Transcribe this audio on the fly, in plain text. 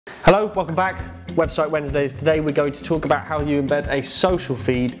Hello, welcome back. Website Wednesdays. Today we're going to talk about how you embed a social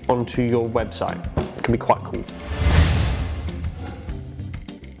feed onto your website. It can be quite cool.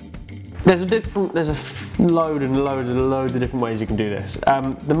 There's a load and loads of different ways you can do this.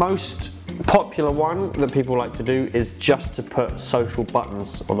 The most popular one that people like to do is just to put social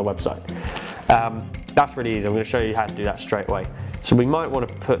buttons on the website. That's really easy. I'm going to show you how to do that straight away. So we might want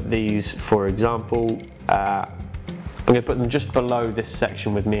to put these, for example, I'm going to put them just below this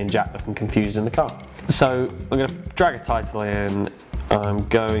section with me and Jack looking confused in the car. So I'm going to drag a title in. I'm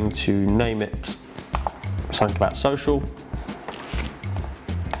going to name it something about social.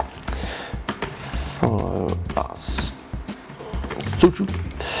 Follow us. Social.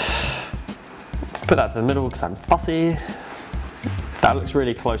 Put that to the middle because I'm fussy. That looks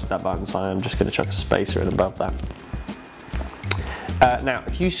really close to that button, so I'm just going to chuck a spacer in above that. Now,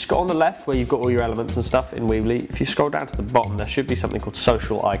 if you scroll on the left where you've got all your elements and stuff in Weebly, if you scroll down to the bottom, there should be something called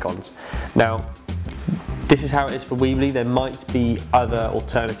social icons. Now, this is how it is for Weebly. There might be other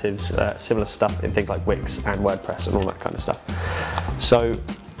alternatives, similar stuff in things like Wix and WordPress and all that kind of stuff. So,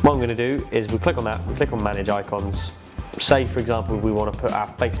 what I'm going to do is we click on that, we click on Manage Icons. Say, for example, we want to put our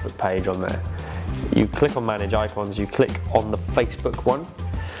Facebook page on there. You click on Manage Icons, you click on the Facebook one,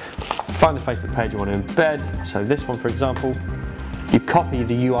 find the Facebook page you want to embed. So this one, for example, you copy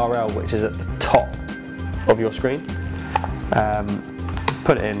the URL which is at the top of your screen,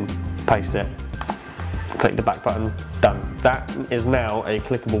 put it in, paste it, click the back button, done. That is now a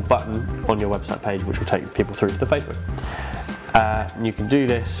clickable button on your website page which will take people through to the Facebook. You can do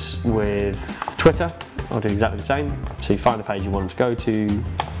this with Twitter. I'll do exactly the same. So you find the page you want them to go to,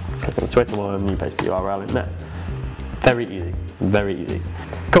 click on the Twitter one, you paste the URL in there. Very easy, very easy.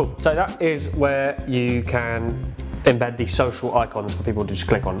 Cool, so that is where you can embed the social icons for people to just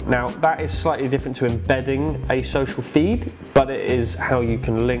click on. Now that is slightly different to embedding a social feed, but it is how you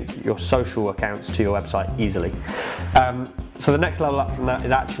can link your social accounts to your website easily. So the next level up from that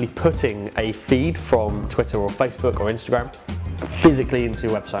is actually putting a feed from Twitter or Facebook or Instagram physically into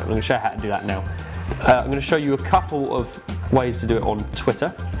your website. I'm going to show you how to do that now. I'm going to show you a couple of ways to do it on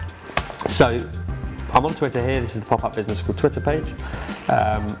Twitter. So I'm on Twitter here. This is the PopUp Business School Twitter page.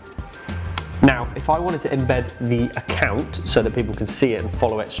 Now, if I wanted to embed the account so that people can see it and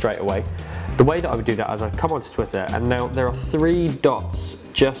follow it straight away, the way that I would do that is I'd come onto Twitter, and now there are 3 dots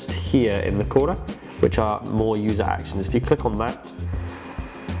just here in the corner, which are more user actions. If you click on that,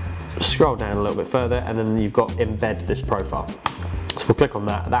 scroll down a little bit further, and then you've got embed this profile. So we'll click on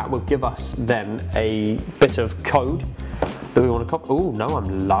that. That will give us then a bit of code that we want to copy. Oh no,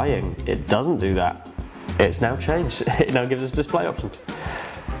 I'm lying. It doesn't do that. It's now changed. It now gives us display options.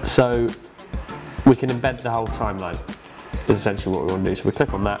 So we can embed the whole timeline, is essentially what we want to do. So we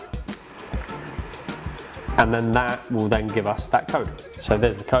click on that, and then that will then give us that code. So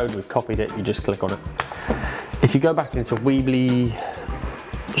there's the code, we've copied it, you just click on it. If you go back into Weebly,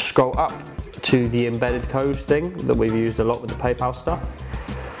 scroll up to the embedded code thing that we've used a lot with the PayPal stuff,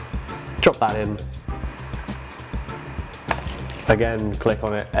 drop that in, again click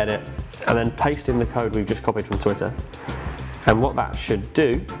on it, edit, and then paste in the code we've just copied from Twitter. And what that should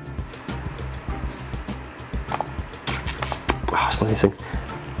do, it's one of these things.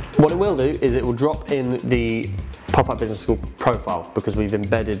 What it will do is it will drop in the PopUp Business School profile because we've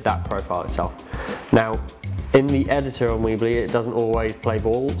embedded that profile itself. Now, in the editor on Weebly, it doesn't always play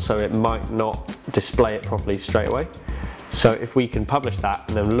ball, so it might not display it properly straight away. So if we can publish that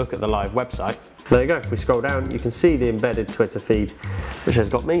and then look at the live website, there you go. If we scroll down, you can see the embedded Twitter feed, which has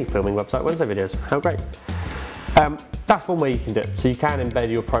got me filming Website Wednesday videos. How great. That's one way you can do it. So you can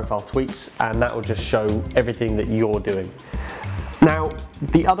embed your profile tweets, and that will just show everything that you're doing. Now,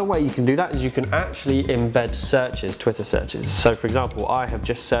 the other way you can do that is you can actually embed searches, Twitter searches. So for example, I have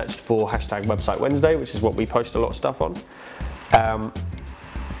just searched for hashtag Website Wednesday, which is what we post a lot of stuff on.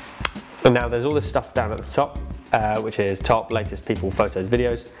 And now there's all this stuff down at the top, which is top, latest, people, photos,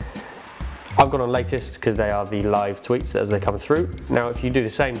 videos. I've gone on latest because they are the live tweets as they come through. Now, if you do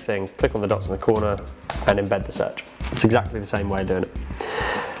the same thing, click on the dots in the corner and embed the search. It's exactly the same way of doing it.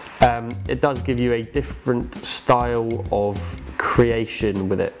 It does give you a different style of creation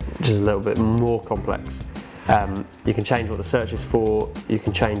with it, which is a little bit more complex. You can change what the search is for, you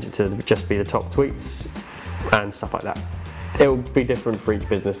can change it to just be the top tweets and stuff like that. It will be different for each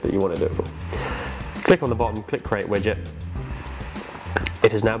business that you want to do it for. Click on the bottom, click Create Widget.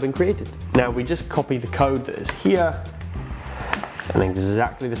 It has now been created. Now we just copy the code that is here, and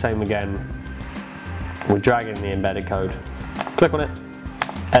exactly the same again. We drag in the embedded code, click on it,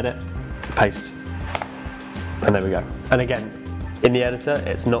 edit, paste, and there we go. And again, in the editor,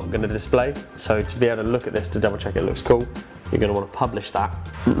 it's not going to display, so to be able to look at this to double check it looks cool, you're going to want to publish that,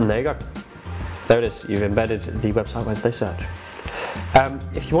 and there you go. There it is, you've embedded the Website Wednesday search.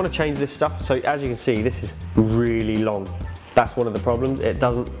 If you want to change this stuff, so as you can see, this is really long. That's one of the problems, it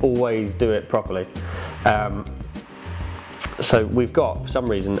doesn't always do it properly. So we've got, for some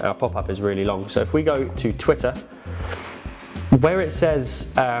reason, our pop-up is really long. So if we go to Twitter, where it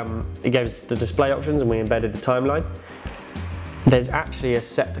says, it gives the display options and we embedded the timeline, there's actually a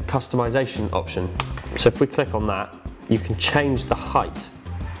set customization option. So if we click on that, you can change the height,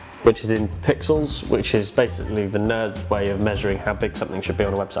 which is in pixels, which is basically the nerd way of measuring how big something should be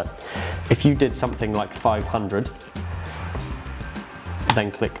on a website. If you did something like 500,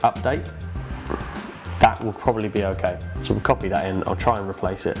 then click update, that will probably be okay. So we'll copy that in, I'll try and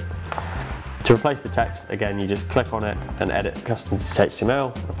replace it. To replace the text, again, you just click on it and edit custom to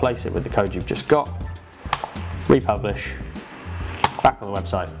HTML, replace it with the code you've just got, republish, back on the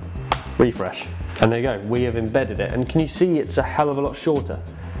website, refresh, and there you go, we have embedded it. And can you see it's a hell of a lot shorter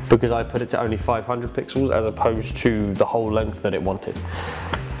because I put it to only 500 pixels as opposed to the whole length that it wanted.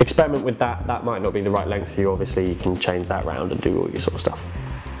 Experiment with that, that might not be the right length for you, obviously you can change that around and do all your sort of stuff.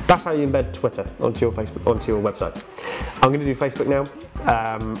 That's how you embed Twitter onto your Facebook, onto your website. I'm going to do Facebook now.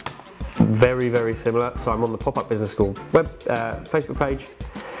 Very, very similar. So I'm on the PopUp Business School Facebook page.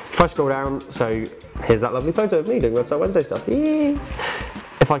 If I scroll down, so here's that lovely photo of me doing Website Wednesday stuff. Yee.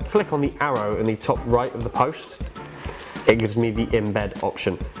 If I click on the arrow in the top right of the post, it gives me the embed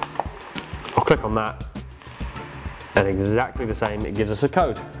option. I'll click on that, and exactly the same, it gives us a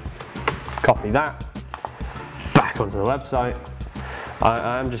code. Copy that, back onto the website.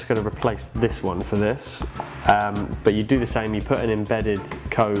 I'm just going to replace this one for this, but you do the same, you put an embedded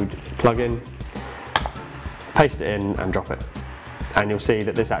code plugin, paste it in and drop it. And you'll see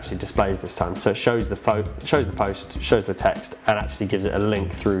that this actually displays this time. So it shows the post, shows the text, and actually gives it a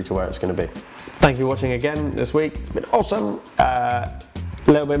link through to where it's going to be. Thank you for watching again this week. It's been awesome. A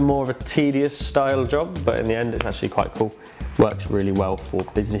little bit more of a tedious style job, but in the end it's actually quite cool. Works really well for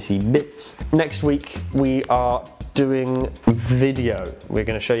businessy bits. Next week we are doing video. We're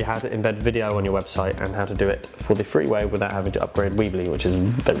going to show you how to embed video on your website and how to do it for the free way without having to upgrade Weebly, which is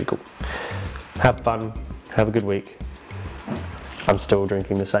very cool. Have fun, have a good week. I'm still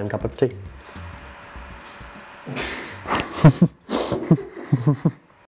drinking the same cup of tea.